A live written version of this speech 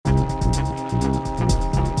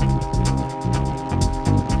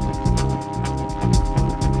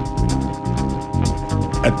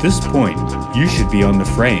At this point, you should be on the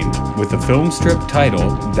frame with a film strip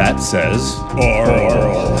title that says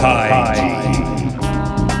Oral Hygiene.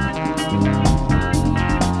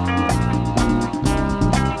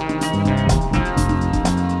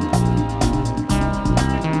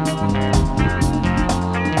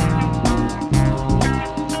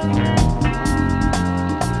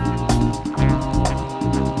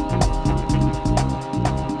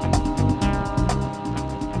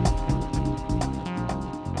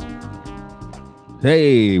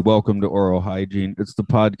 Hey, welcome to Oral Hygiene. It's the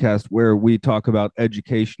podcast where we talk about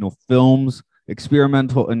educational films,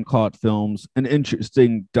 experimental and caught films, and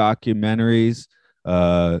interesting documentaries.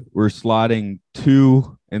 We're slotting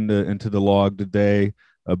two into the log today,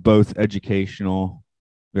 both educational,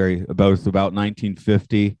 both about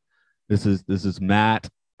 1950. This is Matt.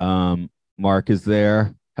 Mark is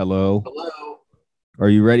there. Hello. Hello. Are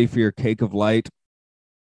you ready for your cake of light?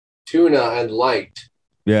 Tuna and light.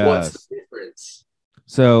 Yeah. What's the difference?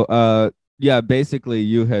 So, basically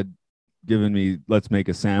you had given me let's make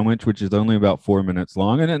a sandwich, which is only about 4 minutes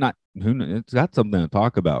long, and it's got something to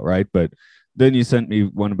talk about, right? But then you sent me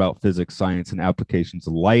one about physics, science, and applications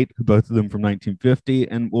of light, both of them from 1950,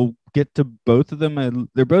 and we'll get to both of them. And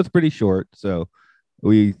they're both pretty short, so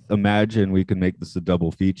we imagine we can make this a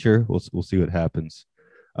double feature. We'll see what happens.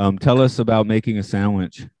 Tell us about making a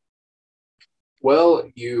sandwich. Well,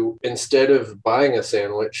 instead of buying a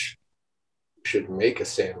sandwich, should make a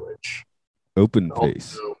sandwich. Open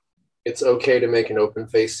face. Also, it's okay to make an open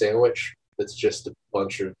face sandwich. It's just a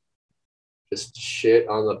bunch of just shit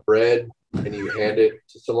on the bread, and you hand it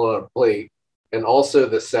to someone on a plate. And also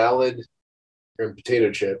the salad and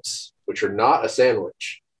potato chips, which are not a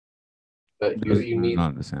sandwich. But you need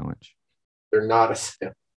not a sandwich. They're not a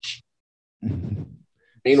sandwich.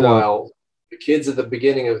 Meanwhile, the kids at the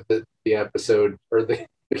beginning of the episode, or the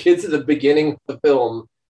kids at the beginning of the film,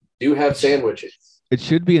 do have sandwiches. It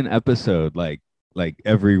should be an episode like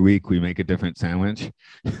every week we make a different sandwich.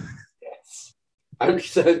 Yes. I'm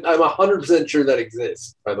 100% sure that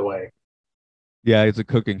exists, by the way. Yeah, it's a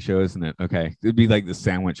cooking show, isn't it? Okay. It'd be like the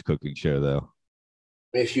sandwich cooking show, though.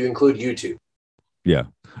 If you include YouTube. Yeah.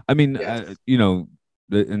 I mean, yes.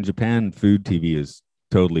 In Japan, food TV is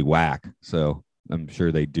totally whack. So I'm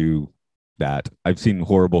sure they do that. I've seen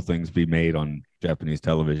horrible things be made on Japanese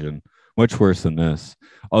television. Much worse than this.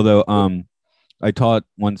 Although I taught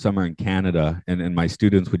one summer in Canada, and my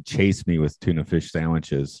students would chase me with tuna fish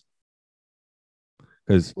sandwiches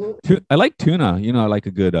because I like tuna. I like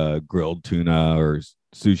a good grilled tuna or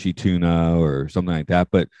sushi tuna or something like that.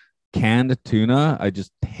 But canned tuna, I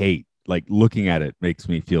just hate. Like looking at it makes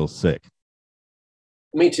me feel sick.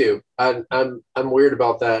 Me too. I'm weird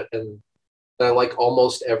about that, and I like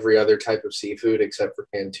almost every other type of seafood except for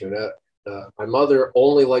canned tuna. My mother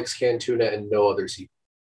only likes canned tuna and no other seafood.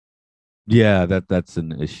 Yeah, that's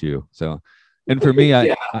an issue. So, and for me,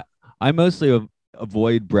 I mostly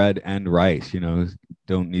avoid bread and rice.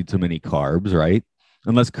 Don't need so many carbs, right?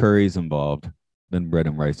 Unless curry's involved, then bread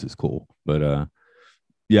and rice is cool. But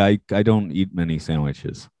I don't eat many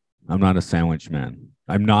sandwiches. I'm not a sandwich man.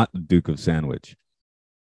 I'm not the Duke of Sandwich.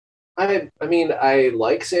 I mean, I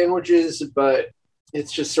like sandwiches, but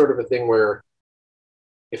it's just sort of a thing where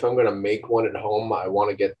if I'm going to make one at home, I want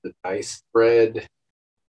to get the nice bread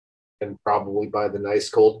and probably buy the nice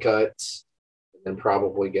cold cuts and then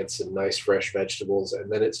probably get some nice fresh vegetables. And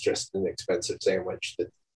then it's just an expensive sandwich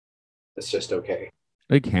that's just okay.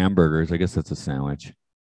 Like hamburgers. I guess that's a sandwich.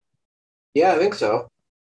 Yeah, I think so.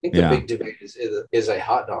 I think the big debate is a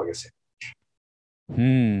hot dog a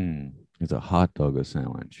sandwich. It's a hot dog a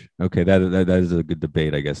sandwich. Okay, that is a good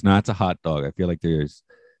debate, I guess. No, it's a hot dog. I feel like there's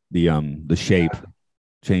the shape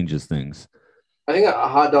changes things. I think a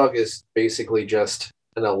hot dog is basically just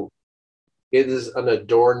it is an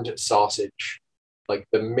adorned sausage. Like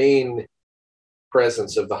the main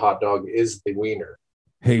presence of the hot dog is the wiener.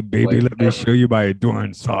 Hey baby, let me show you my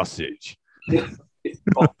adorned sausage. It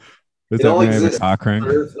only exists to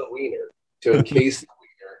serve the wiener, to encase the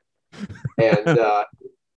wiener. And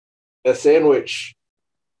a sandwich,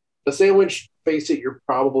 face it, you're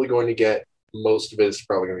probably going to get most of it is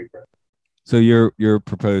probably going to be bread. So you're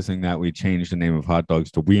proposing that we change the name of hot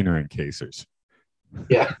dogs to wiener encasers?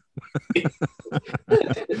 Yeah.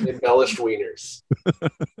 Embellished wieners.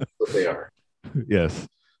 That's what they are. Yes.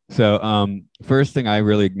 So first thing I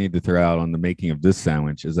really need to throw out on the making of this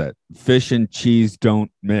sandwich is that fish and cheese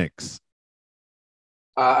don't mix.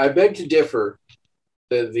 I beg to differ.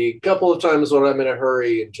 The couple of times when I'm in a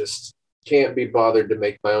hurry and just can't be bothered to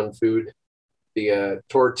make my own food, the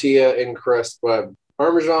tortilla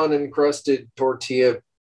Parmesan encrusted tortilla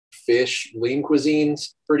fish lean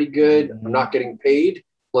cuisine's pretty good. I'm not getting paid,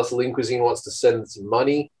 unless Lean Cuisine wants to send some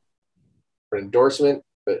money for an endorsement.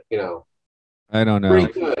 But I don't know.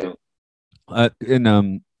 pretty good.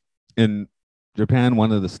 In Japan,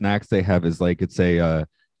 one of the snacks they have is like it's a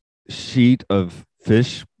sheet of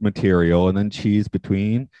fish material and then cheese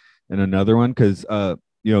between, and another one because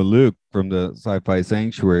Luke from the Sci-Fi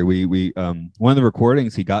Sanctuary, we one of the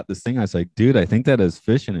recordings he got this thing. I was like, dude, I think that has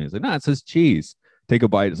fish in it. He's like, no, it says cheese. Take a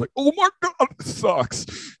bite. It's like, oh my god, it sucks.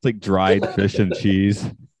 It's like dried fish and cheese.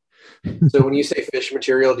 So when you say fish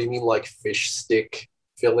material, do you mean like fish stick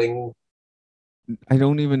filling? I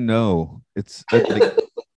don't even know. It's like,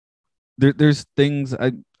 there's things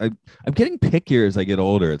I'm getting pickier as I get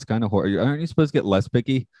older. It's kind of horrible. Aren't you supposed to get less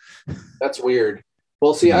picky? That's weird.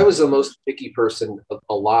 Well, see, I was the most picky person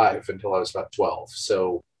alive until I was about 12.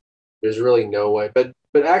 So there's really no way. But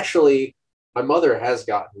actually, my mother has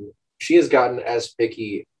gotten as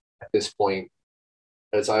picky at this point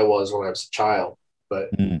as I was when I was a child. But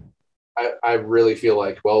I really feel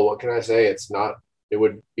like, well, what can I say? It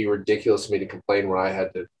would be ridiculous for me to complain when I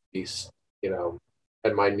had to be,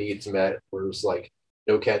 had my needs met, where it was like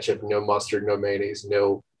no ketchup, no mustard, no mayonnaise,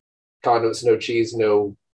 no condiments, no cheese,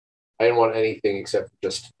 no. I didn't want anything except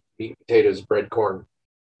just meat, potatoes, bread, corn.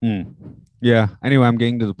 Yeah. Anyway, I'm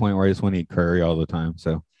getting to the point where I just want to eat curry all the time.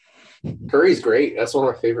 So curry's great. That's one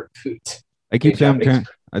of my favorite foods. I keep saying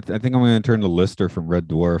I think I'm going to turn to Lister from Red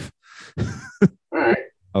Dwarf. All right.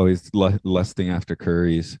 Always lusting after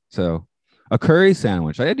curries. So a curry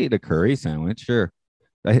sandwich. I'd eat a curry sandwich. Sure.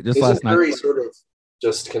 Isn't last night. Curry sort of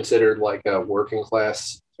just considered like a working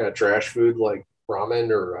class kind of trash food, like ramen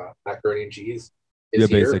or macaroni and cheese? Yeah,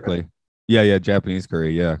 basically. Yeah, Japanese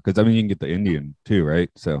curry. Yeah, because I mean, you can get the Indian too, right?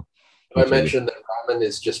 So I mentioned that ramen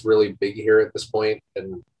is just really big here at this point,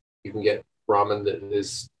 and you can get ramen that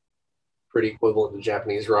is pretty equivalent to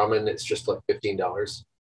Japanese ramen. It's just like $15.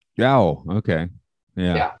 Oh, okay.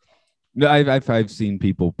 Yeah. No, I've seen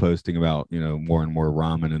people posting about more and more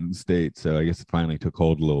ramen in the States, so I guess it finally took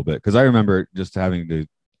hold a little bit because I remember just having to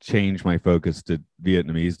change my focus to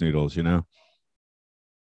Vietnamese noodles.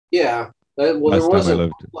 Yeah. Well, there wasn't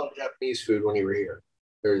a lot of Japanese food when you were here.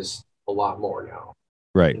 There's a lot more now.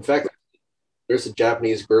 Right. In fact, there's a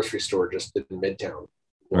Japanese grocery store just in Midtown.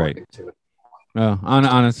 Right. Well,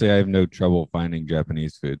 honestly, I have no trouble finding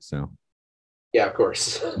Japanese food. So. Yeah, of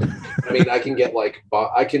course. I mean, I can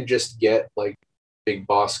just get like Big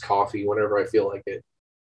Boss coffee whenever I feel like it.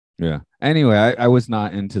 Yeah. Anyway, I was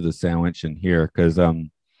not into the sandwich in here because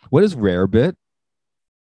what is Rarebit?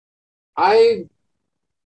 I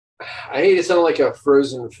hate to sound like a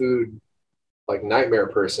frozen food like nightmare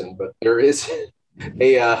person, but there is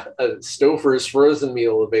a Stouffer's frozen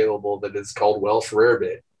meal available that is called Welsh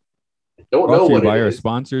Rarebit. I don't know what it is. By our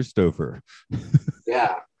sponsor, Stouffer.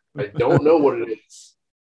 Yeah, I don't know what it is,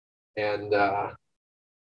 and I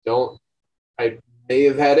may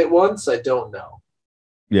have had it once. I don't know.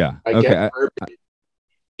 Yeah, I get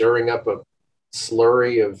stirring up a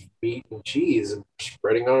slurry of meat and cheese and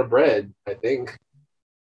spreading on a bread. I think.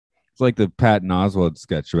 It's like the Patton Oswalt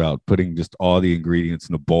sketch about putting just all the ingredients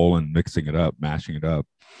in a bowl and mixing it up, mashing it up.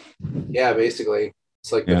 Yeah, basically.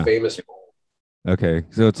 It's like the famous bowl. Okay.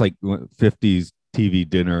 So it's like 50s TV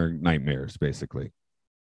dinner nightmares, basically.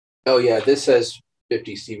 Oh, yeah. This has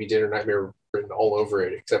 50s TV dinner nightmare written all over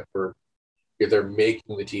it, except for if they're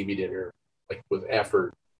making the TV dinner like with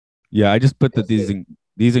effort. Yeah, I just put that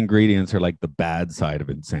these ingredients are like the bad side of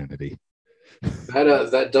insanity.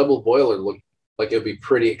 That double boiler looked like it would be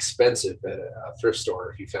pretty expensive at a thrift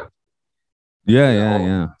store if you found it.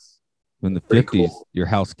 Yeah. In the 50s, cool. Your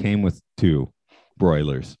house came with 2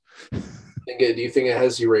 broilers. Do you think it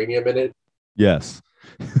has uranium in it? Yes.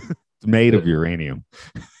 It's made of uranium.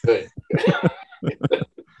 Good.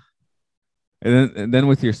 And then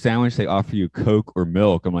with your sandwich, they offer you Coke or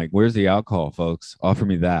milk. I'm like, where's the alcohol, folks? Offer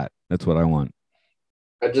me that. That's what I want.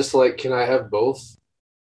 I just can I have both?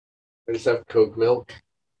 I just have Coke milk.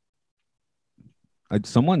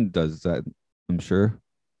 Someone does that, I'm sure,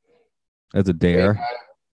 as a dare.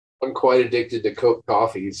 I'm quite addicted to Coke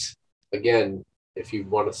coffees. Again, if you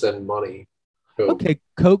want to send money. Coke. Okay,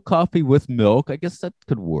 Coke coffee with milk. I guess that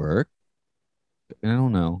could work. I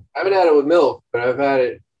don't know. I haven't had it with milk, but I've had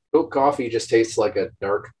it. Coke coffee just tastes like a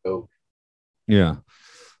dark Coke. Yeah.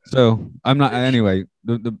 So I'm not. Anyway,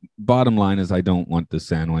 the bottom line is I don't want the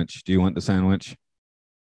sandwich. Do you want the sandwich?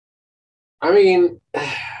 I mean,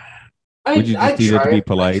 would you just eat it to be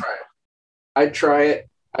polite? I'd try it.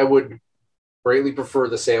 I would greatly prefer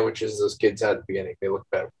the sandwiches those kids had at the beginning. They look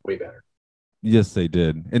better, way better. Yes, they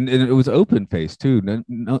did, and it was open faced too.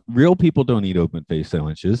 No, real people don't eat open faced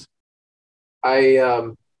sandwiches.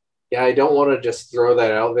 I Yeah, I don't want to just throw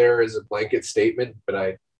that out there as a blanket statement, but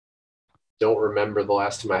I don't remember the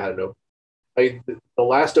last time I had an open. The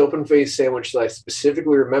last open face sandwich that I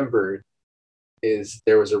specifically remembered is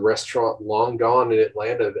there was a restaurant long gone in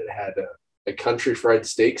Atlanta that had a country fried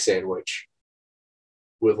steak sandwich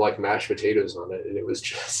with like mashed potatoes on it, and it was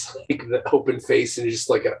just like the open face and just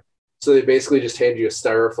like a. So they basically just hand you a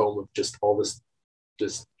styrofoam with just all this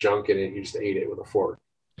just junk in it. You just ate it with a fork.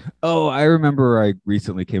 Oh, I remember I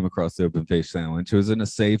recently came across the open face sandwich. It was in a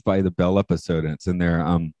Saved by the Bell episode, and it's in there.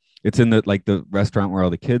 It's in the restaurant where all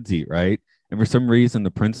the kids eat, right? And for some reason,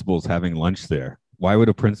 the principal's having lunch there. Why would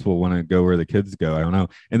a principal want to go where the kids go? I don't know.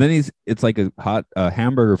 And then it's like a hot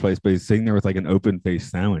hamburger place, but he's sitting there with like an open face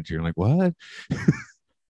sandwich. You're like, what?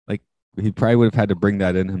 Like he probably would have had to bring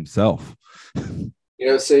that in himself. You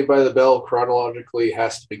know, Saved by the Bell chronologically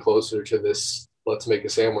has to be closer to this let's make a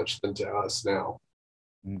sandwich than to us now.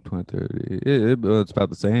 2030. It's about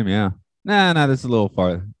the same, yeah. Nah, this is a little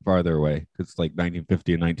farther away. It's like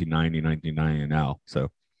 1950 and 1990, 1990 now. So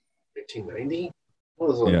 1990? What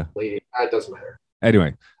was it? Yeah. Late? It doesn't matter.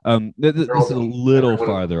 Anyway, this is a little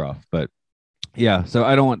farther off, but yeah. So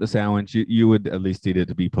I don't want the sandwich. You would at least eat it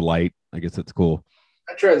to be polite. I guess that's cool.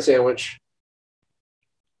 I tried the sandwich.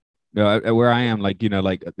 No, where I am, like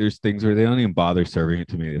like there's things where they don't even bother serving it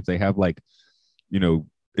to me. If they have like,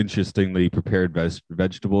 interestingly prepared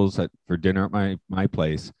vegetables for dinner at my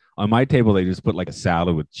place, on my table they just put like a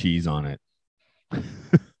salad with cheese on it. That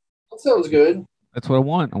sounds good. That's what I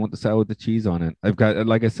want. I want the salad with the cheese on it.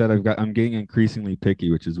 Like I said, I'm getting increasingly picky,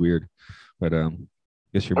 which is weird. But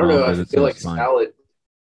guess your I don't mom know. did I it, feel so like it's fine. salad.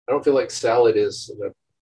 I don't feel like salad is the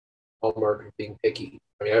hallmark of being picky.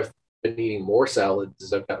 I mean, I've been eating more salads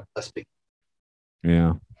as I've gotten less picky.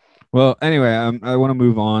 Yeah. Well, anyway, I want to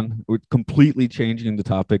move on. We're completely changing the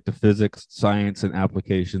topic to physics, science, and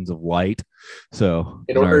applications of light. So,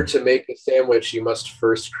 In order to make a sandwich, you must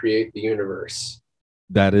first create the universe.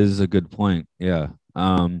 that is a good point. Yeah.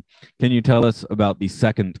 Can you tell us about the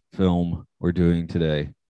second film we're doing today?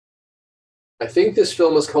 I think this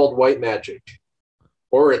film is called White Magic,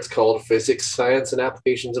 or it's called Physics, Science, and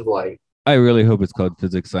Applications of Light. I really hope it's called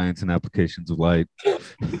Physics, Science, and Applications of Light.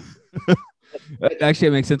 Actually,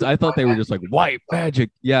 it makes sense. I thought they were just like white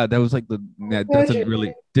magic. Yeah, that was like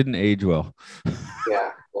that didn't age well.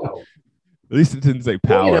 Yeah, well, At least it didn't say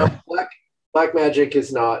power. Black magic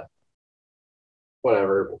is not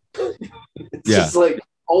whatever. It's Yeah. just like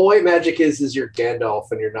all white magic is you're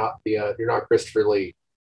Gandalf and you're not Christopher Lee.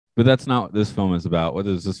 But that's not what this film is about. What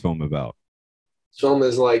is this film about? This film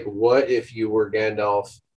is like, what if you were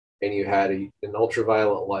Gandalf and you had an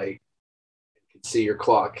ultraviolet light and could see your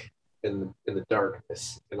clock in the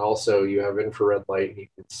darkness, and also you have infrared light and you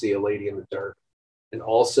can see a lady in the dark, and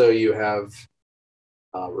also you have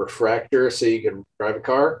a refractor so you can drive a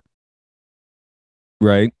car.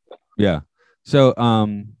 Right. Yeah. So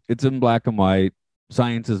it's in black and white.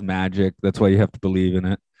 Science is magic. That's why you have to believe in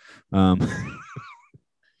it.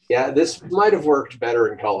 Yeah, this might have worked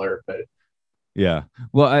better in color, but yeah.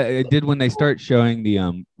 Well, I did when they start showing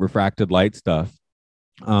the refracted light stuff.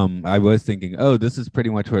 I was thinking, oh, this is pretty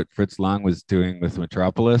much what Fritz Lang was doing with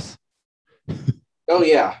Metropolis. oh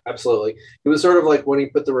yeah, absolutely. It was sort of like when he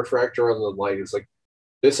put the refractor on the light, it's like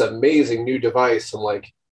this amazing new device. I'm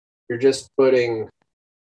like, you're just putting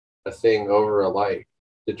a thing over a light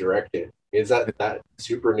to direct it. Is that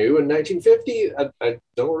super new in 1950? I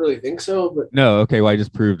don't really think so, but No, okay, well, I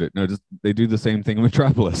just proved it. No, just they do the same thing in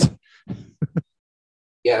Metropolis.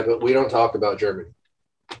 yeah, but we don't talk about Germany.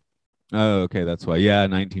 Oh, okay, that's why. Yeah,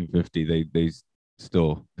 1950. They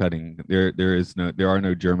still cutting. There are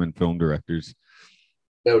no German film directors.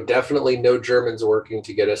 No, definitely no Germans working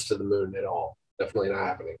to get us to the moon at all. Definitely not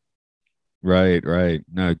happening. Right.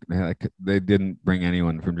 No, they didn't bring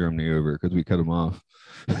anyone from Germany over because we cut them off.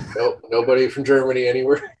 Nope, nobody from Germany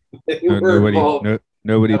anywhere involved.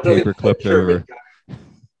 Nobody paper clipped over.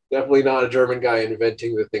 Definitely not a German guy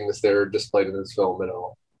inventing the things that are displayed in this film at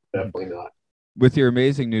all. Definitely not. With your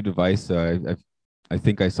amazing new device, though, I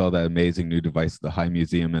think I saw that amazing new device at the High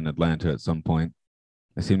Museum in Atlanta at some point.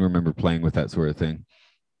 I seem to remember playing with that sort of thing.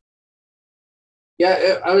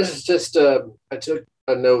 Yeah, I was just I took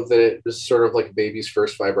a note that it was sort of like a baby's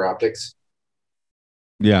first fiber optics.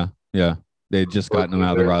 Yeah. They had just gotten them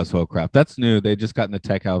out of the Roswell craft. That's new. They just gotten the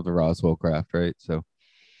tech out of the Roswell craft, right? So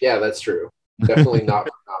yeah, that's true. Definitely not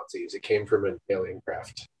from Nazis. It came from an alien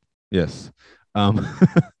craft. Yes.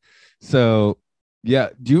 So yeah,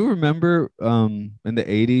 do you remember in the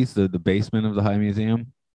 80s the basement of the High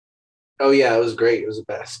Museum? Oh yeah, it was great. It was the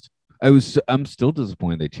best. I'm still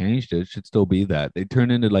disappointed they changed it. It should still be that. They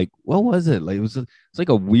turned into like, what was it? Like it's like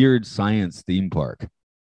a weird science theme park.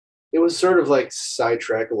 It was sort of like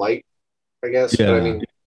Sidetrack Light, I guess. But I Yeah, mean,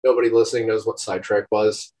 nobody listening knows what Sidetrack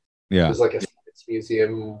was. It yeah. was like a science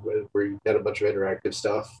museum where you had a bunch of interactive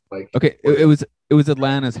stuff. Like, Okay, where it was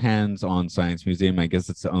Atlanta's hands-on science museum. I guess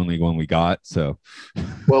it's the only one we got. So,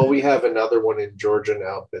 well, we have another one in Georgia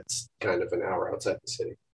now that's kind of an hour outside the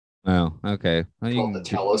city oh, okay. Well, you called the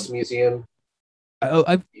can Tellus Museum. oh,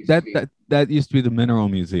 I It used to that be, that that used to be the Mineral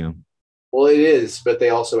Museum. well, it is, but they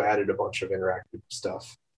also added a bunch of interactive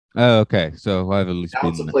stuff. Oh, okay. So I've at least Now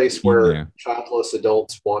it's a been place in where there. childless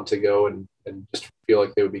adults want to go and just feel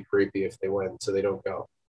like they would be creepy if they went, so they don't go.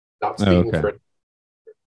 Not Oh, speaking okay. for If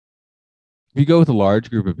you go with a large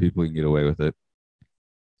group of people, you can get away with it.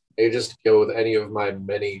 I just go with any of my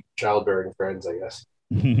many childbearing friends, I guess.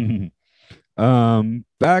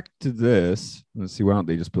 Back to this. Let's see. Why don't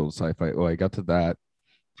they just build a sci-fi? Oh, I got to that.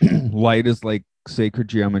 Light is like sacred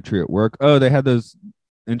geometry at work. Oh, they had those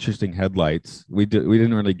interesting headlights. We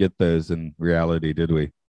didn't really get those in reality, did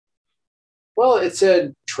we? Well, it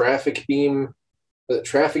said traffic beam and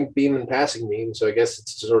passing beam, so I guess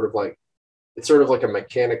it's sort of like a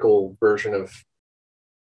mechanical version of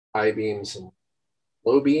high beams and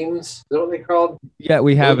low beams. Is that what they called? Yeah,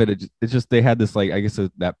 we have Low, it. It's just they had this like I guess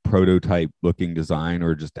that prototype looking design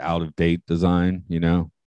or just out of date design, you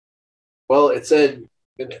know? well, it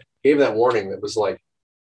gave that warning that was like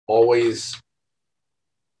always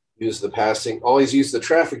always use the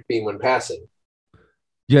traffic beam when passing.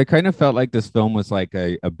 Yeah, I kind of felt like this film was like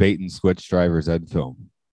a bait and switch driver's ed film.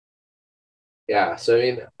 Yeah, so I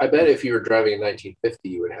mean, I bet if you were driving in 1950,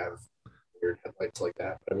 you would have weird headlights like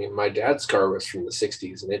that. I mean, my dad's car was from the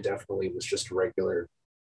 60s, and it definitely was just a regular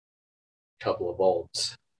couple of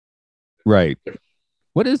bulbs. Right.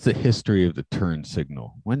 What is the history of the turn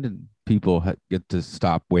signal? When did people get to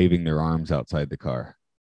stop waving their arms outside the car?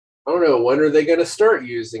 I don't know, when are they going to start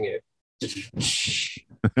using it?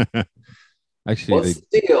 Actually, What's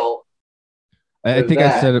the deal I with think I that?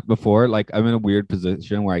 said it before. Like I'm in a weird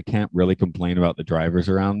position where I can't really complain about the drivers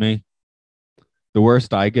around me. The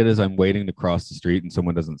worst I get is I'm waiting to cross the street and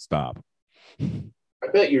someone doesn't stop. I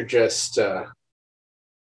bet you're just. I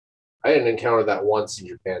didn't encounter that once in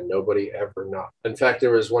Japan. Nobody ever not. In fact, there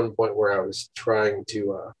was one point where I was trying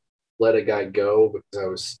to let a guy go because I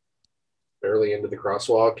was barely into the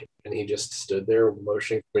crosswalk, and he just stood there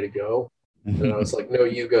motioning for me to go. And I was like, "No,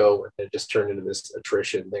 you go." And it just turned into this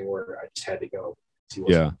attrition thing where I just had to go. He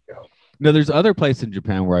wasn't Yeah. going to go. No, there's other places in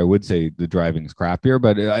Japan where I would say the driving is crappier,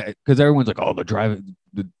 but because everyone's like, "Oh, the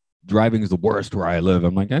driving is the worst where I live."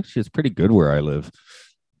 I'm like, actually, it's pretty good where I live.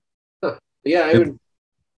 Huh. Yeah, I It, would.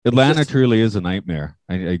 It's Atlanta just truly is a nightmare.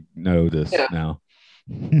 I know this yeah. now.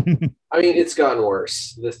 I mean, it's gotten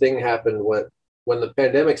worse. The thing happened when the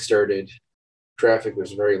pandemic started. Traffic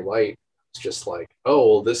was very light. It's just like, oh,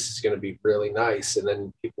 well, this is going to be really nice, and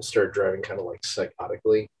then people started driving kind of like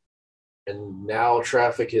psychotically, and now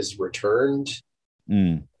traffic has returned.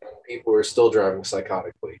 Mm, People are still driving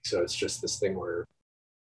psychotically, so it's just this thing where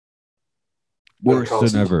I'm worse than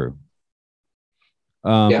constantly, ever.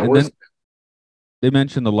 yeah, And we're then they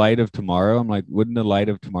mentioned the light of tomorrow. I'm like, wouldn't the light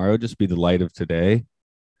of tomorrow just be the light of today?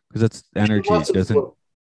 Because it's energy. lots of Doesn't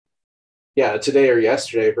yeah, today or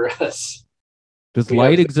yesterday for us. does We have,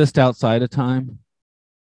 light exist outside of time?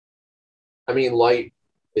 I mean,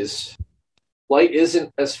 is light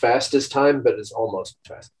isn't as fast as time, but it's almost as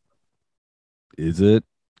fast. Is it?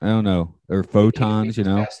 I don't know. Or It can't be photons, you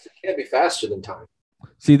know? fast. It can't be faster than time.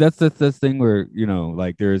 See, that's the thing where, you know,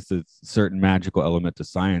 like there's this certain magical element to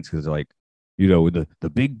science because like, you know, when the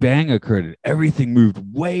Big Bang occurred and everything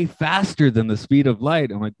moved way faster than the speed of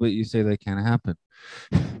light. I'm like, but you say that can't happen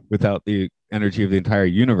without the energy of the entire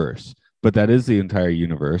universe. But that is the entire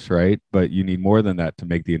universe, right? But you need more than that to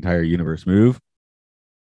make the entire universe move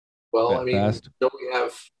Well, I that mean, fast. don't we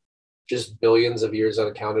have just billions of years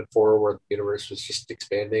unaccounted for where the universe was just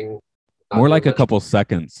expanding, not More doing like a much? couple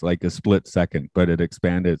seconds, like a split second, but it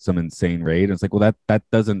expanded at some insane rate. It's like, well, that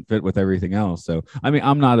doesn't fit with everything else. So, I mean,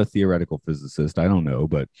 I'm not a theoretical physicist. I don't know,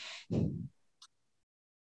 but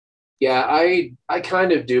Yeah, I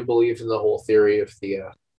kind of do believe in the whole theory of the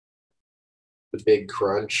big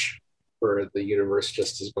crunch, where the universe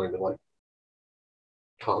just is going to like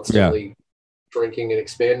yeah, constantly shrinking and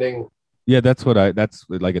expanding. yeah, that's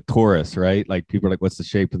like a torus, right? Like people are like, what's the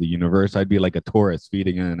shape of the universe? I'd be like a torus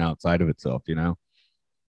feeding in and outside of itself, you know?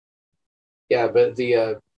 Yeah, but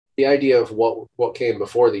the idea of what came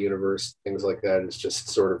before the universe, things like that, is just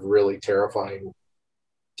sort of really terrifying.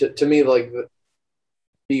 To me, like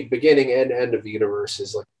the beginning and end of the universe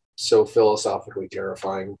is like so philosophically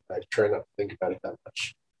terrifying. I try not to think about it that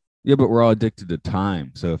much. Yeah, but we're all addicted to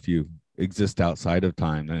time. So if you exist outside of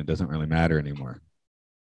time, then it doesn't really matter anymore.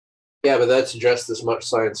 Yeah, but that's just as much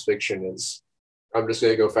science fiction as I'm just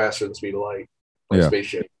going to go faster than the speed of light on a Yeah.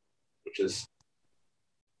 spaceship, which is,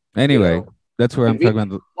 Anyway, know, that's where I'm talking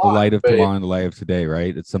convenient about the plot, light of but tomorrow and the light of today,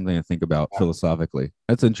 right? It's something to think about philosophically.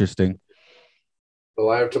 That's interesting. the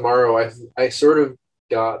light of tomorrow, I sort of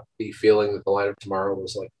got the feeling that the light of tomorrow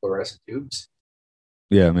was like fluorescent tubes.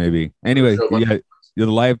 Yeah, maybe. Anyway, Sure, like- yeah,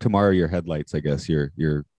 the light of tomorrow, your headlights, I guess,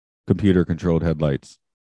 your computer controlled headlights.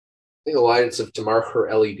 I think the lights of tomorrow were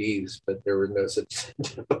LEDs, but there were no such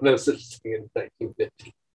no such thing in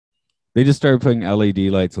 1950. They just started putting LED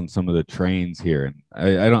lights on some of the trains here,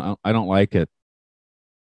 and I don't like it.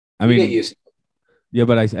 I You get mean, used to it. yeah,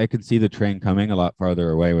 but I could see the train coming a lot farther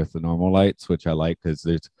away with the normal lights, which I like because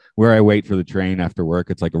there's where I wait for the train after work.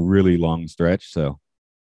 It's like a really long stretch. So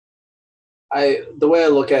The way I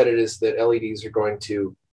look at it is that LEDs are going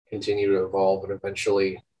to continue to evolve, and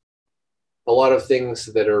eventually, a lot of things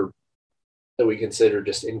that we consider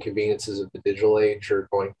just inconveniences of the digital age are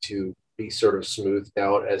going to be sort of smoothed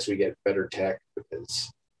out as we get better tech.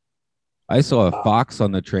 Because I saw a fox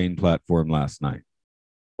on the train platform last night.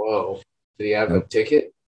 whoa, did he have a Nope.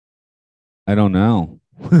 ticket? I don't know.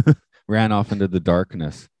 Ran off into the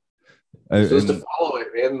darkness. You're supposed And to follow it,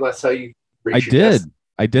 man. That's how you reach I your did. destination.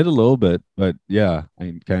 I did a little bit, but yeah,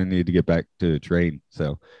 I kind of need to get back to the train.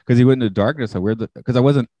 So because he went into darkness, because I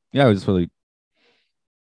wasn't. Yeah, I was just really.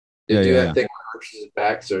 Did Yeah, do yeah, that yeah. thing where it arches his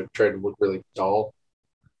back so it tried to look really tall.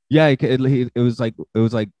 Yeah, it was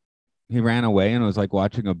like he ran away and it was like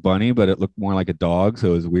watching a bunny, but it looked more like a dog, so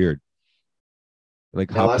it was weird.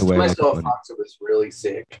 Like Yeah, hopped last away time I like a saw a bunny. fox, it was really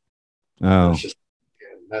sick. It Oh, was just,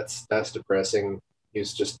 man, that's depressing. He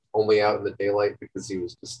was just only out in the daylight because he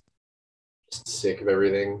was just sick of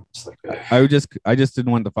everything. Just like I just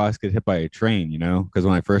didn't want the fox to get hit by a train, because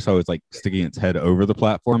when I first saw it was like sticking its head over the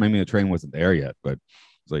platform. I mean, the train wasn't there yet, but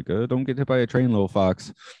it's like, don't get hit by a train, little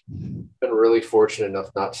fox. been really fortunate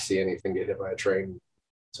enough not to see anything get hit by a train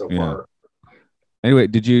so Yeah. far. Anyway,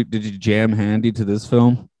 did you jam handy to this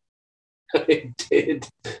film? I did.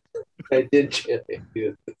 I did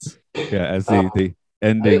champion this. Yeah, as the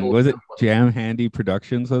ending was it Jam Handy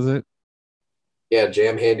Productions? Was it? Yeah,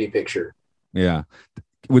 Jam Handy Picture. Yeah.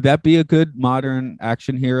 Would that be a good modern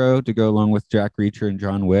action hero to go along with Jack Reacher and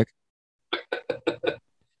John Wick?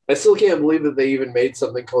 I still can't believe that they even made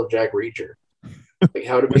something called Jack Reacher. Like,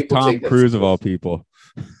 how do With people Tom take that Cruise of all seriously? people.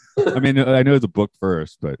 I mean, I know it's a book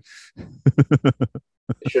first, but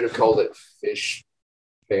They should have called it Fish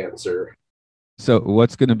Panzer. so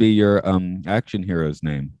what's going to be your action hero's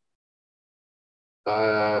name?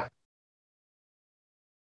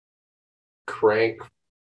 Crank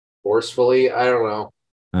forcefully. I don't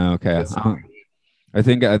know. Okay, That's I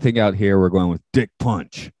think out here we're going with Dick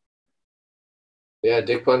Punch. yeah,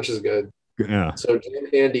 Dick Punch is good. Yeah, So Jam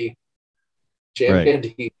Right.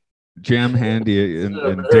 Handy, Jam Handy and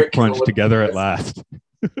American Dick Punch Olympic together at wrestler.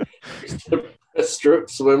 last. breaststroke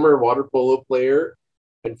swimmer, water polo player,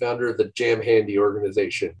 and founder of the Jam Handy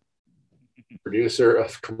organization. Producer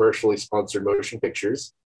of commercially sponsored motion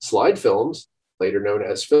pictures, slide films, later known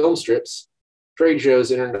as film strips, trade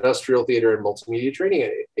shows, industrial theater, and multimedia training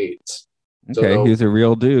aids. Okay, So- he's a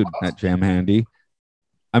real dude, that Jam Handy.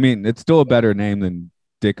 I mean, it's still a better name than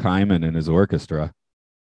Dick Hyman and his orchestra.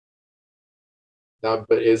 Now,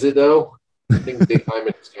 but is it though? I think Dick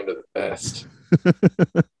Hyman is kind of the best.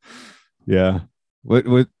 Yeah. What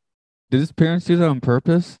did his parents do that on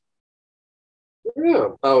purpose? Yeah.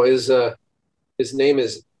 Oh, his name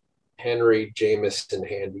is Henry Jameson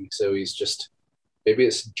Handy, so he's just maybe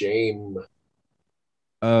it's James.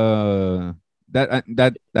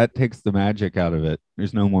 That takes the magic out of it.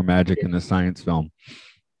 There's no more magic in a science film.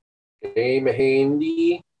 James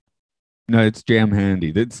Handy. No, it's Jam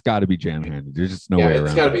Handy. It's got to be Jam Handy. There's just no way It's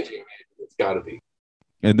around got to it. be James Handy. It's got to be.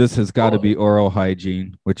 And this has got to be Oral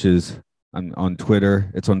Hygiene, which is on Twitter.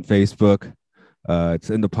 It's on Facebook. It's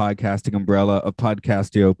in the podcasting umbrella of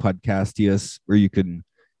Podcastio Podcastius, where you can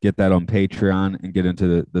get that on Patreon and get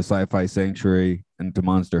into the Sci-Fi Sanctuary and to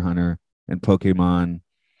Monster Hunter and Pokemon.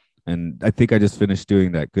 And I think I just finished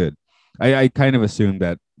doing that. Good. I kind of assumed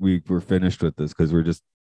that we were finished with this because we're just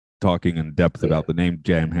talking in depth about the name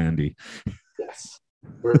Jam Handy. Yes.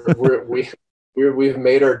 We've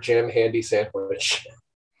made our Jam Handy sandwich.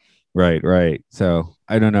 Right. So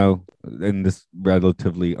I don't know in this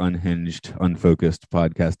relatively unhinged, unfocused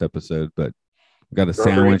podcast episode, but we got a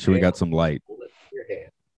sandwich and we got some light. Hold it in your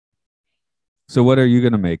hand. So what are you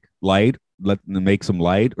gonna make? Light? Make some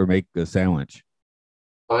light or make a sandwich?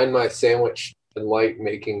 Find my sandwich and light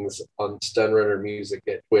makings on Stunrunner Music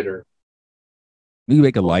at Twitter. You can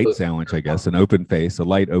make a light sandwich, I guess, a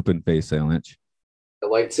light open face sandwich. The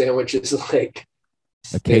light sandwich is like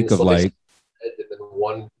A cake of light. And then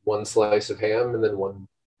one slice of ham, and then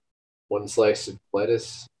one slice of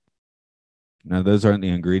lettuce. Now, those aren't the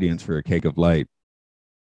ingredients for a cake of light.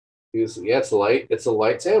 Yeah, it's light. It's a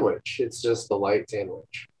light sandwich. It's just a light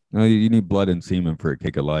sandwich. No, you need blood and semen for a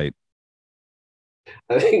cake of light.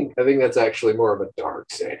 I think that's actually more of a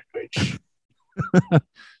dark sandwich.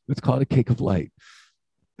 Let's call it a cake of light.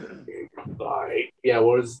 Light. Yeah,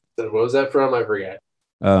 what was that from? I forget.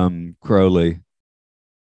 Crowley.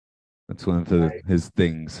 That's one of his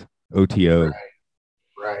things. OTO.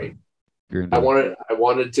 Right. I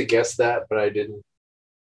wanted to guess that, but I didn't.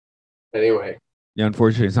 Anyway. Yeah,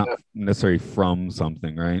 unfortunately, it's not necessarily from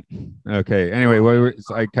something, right? Okay. Anyway,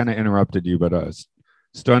 so I kind of interrupted you, but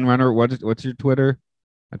Stun Runner, what's your Twitter?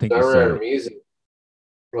 I think Stun Runner music,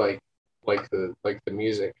 like the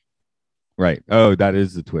music. Right. Oh, that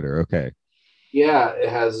is the Twitter. Okay. Yeah, it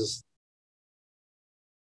has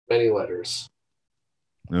many letters.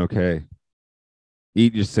 Okay.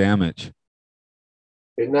 Eat your sandwich.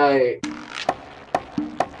 Good night.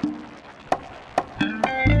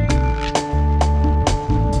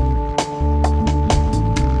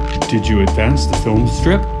 Did you advance the film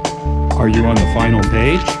strip? Are you on the final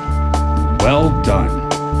page? Well done.